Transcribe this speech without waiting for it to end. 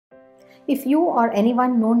If you or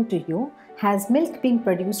anyone known to you has milk being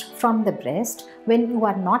produced from the breast when you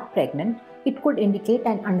are not pregnant, it could indicate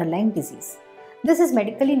an underlying disease. This is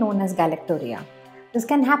medically known as Galactorrhea. This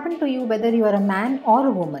can happen to you whether you are a man or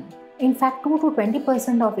a woman. In fact, 2 to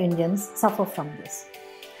 20% of Indians suffer from this.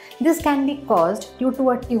 This can be caused due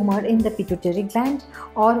to a tumor in the pituitary gland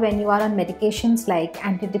or when you are on medications like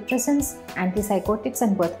antidepressants, antipsychotics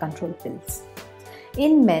and birth control pills.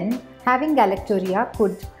 In men, having Galactorrhea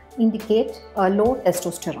could indicate a low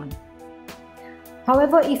testosterone.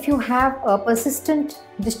 However, if you have a persistent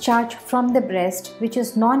discharge from the breast which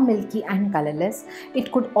is non-milky and colorless,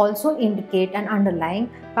 it could also indicate an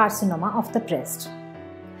underlying carcinoma of the breast.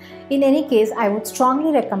 In any case, I would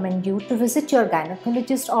strongly recommend you to visit your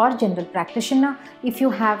gynecologist or general practitioner if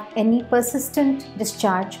you have any persistent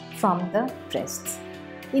discharge from the breasts.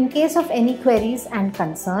 In case of any queries and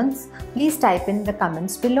concerns, please type in the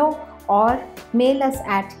comments below or mail us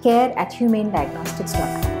at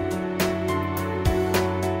care@humaindiagnostics.com.